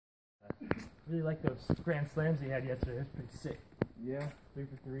Really like those grand slams you had yesterday. It was pretty sick. Yeah, 3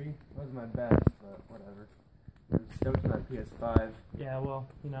 for 3. Wasn't my best, but whatever. I'm stoked on my PS5. Yeah, well,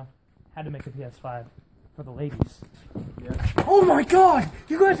 you know, had to make a PS5 for the ladies. Yeah. Oh my god!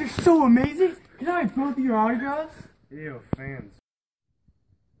 You guys are so amazing! Can I have both of your autographs? Ew, fans.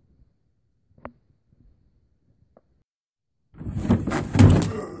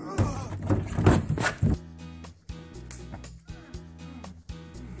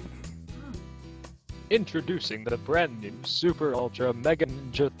 Introducing the brand new Super Ultra Mega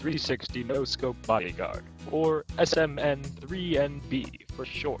Ninja 360 No Scope Bodyguard, or sumn3nb for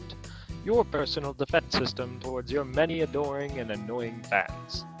short, your personal defense system towards your many adoring and annoying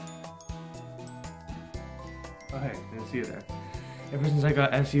fans. Oh hey, didn't see you there. Ever since I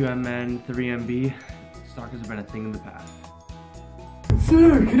got sumn3nb, stalkers have been a thing in the past.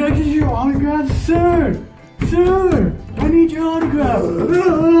 Sir, can I get your autograph? Sir! Sir! I need your autograph!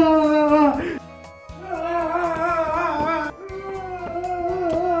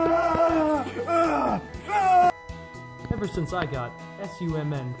 Ever since I got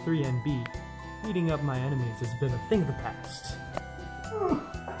sumn3nb, beating up my enemies has been a thing of the past.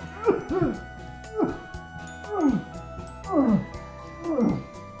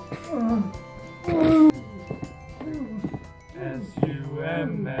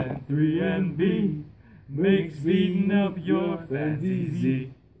 sumn3nb makes beating up your fans easy.